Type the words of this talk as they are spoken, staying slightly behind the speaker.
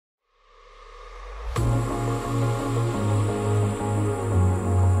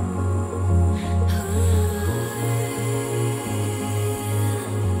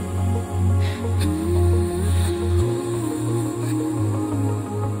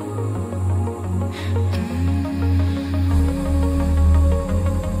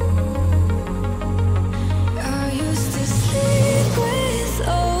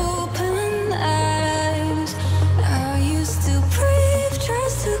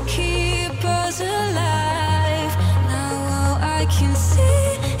can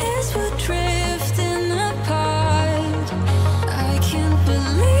see is we're drifting apart. I can't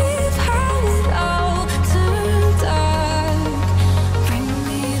believe how it all turned dark. Bring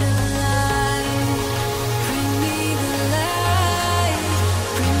me the light, bring me the light,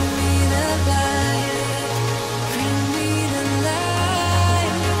 bring me the light, bring me the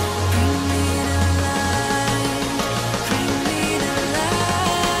light, bring me the light, bring me the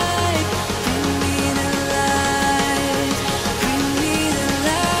light, bring me the light, bring me the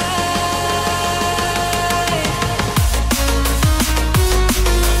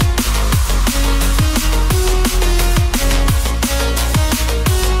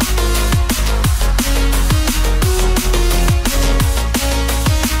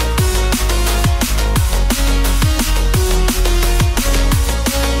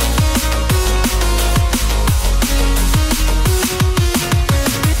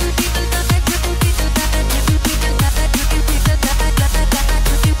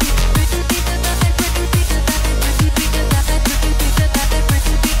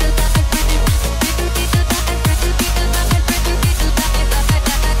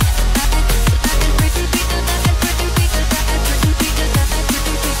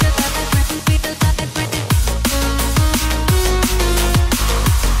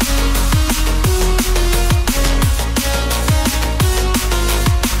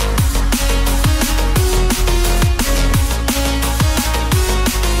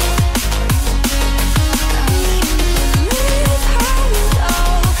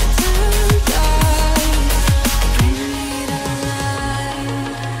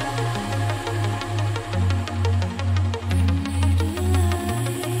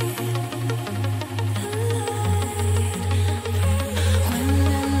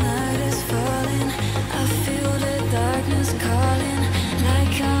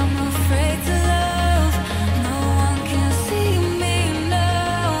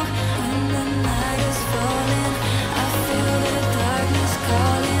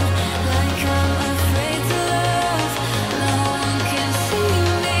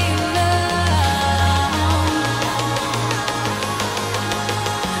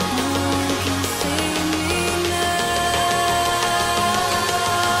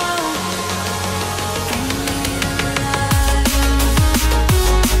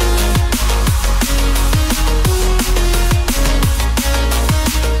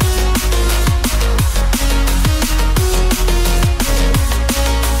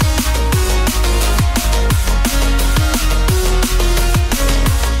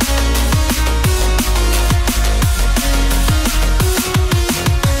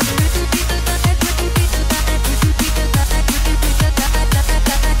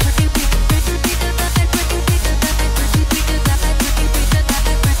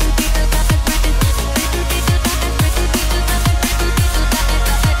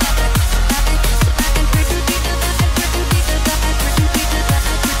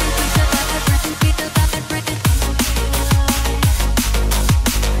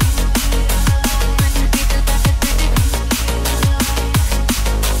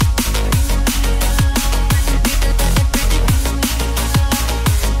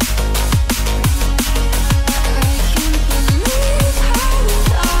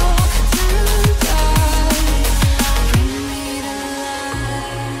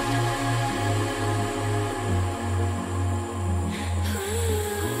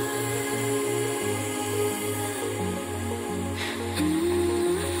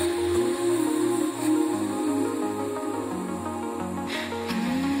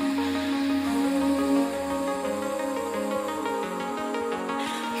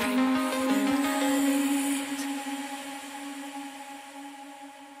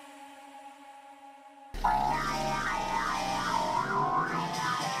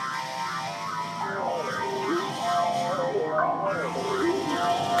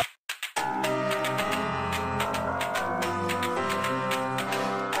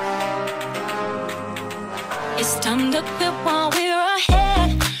It's time to quit while we're ahead.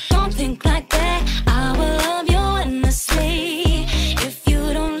 Don't think like that. I will love you endlessly. If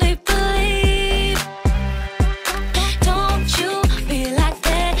you don't believe, don't you be like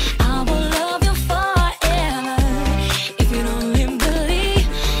that. I will love you forever. If you don't believe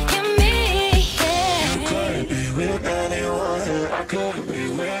in me, yeah. You couldn't be with anyone. I couldn't be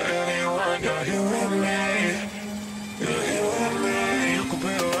with anyone. You're here with me. You're here with me. You could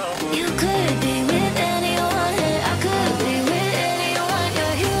be around for You could be with anyone. I could be with anyone.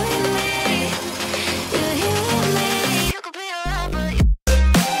 You're here with me. You're here with me. You could be around for you.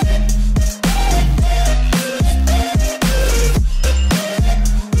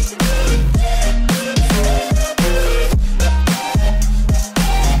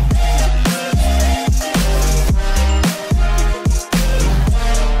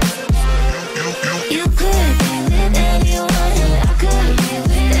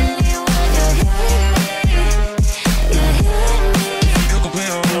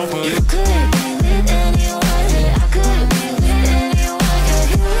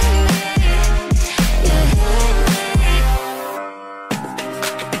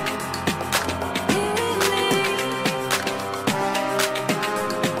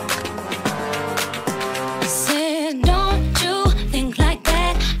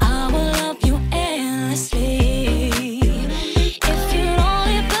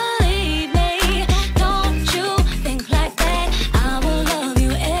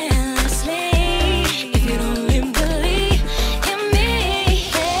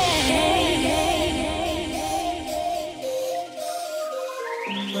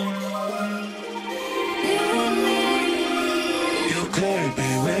 You could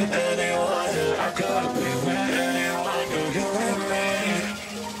be with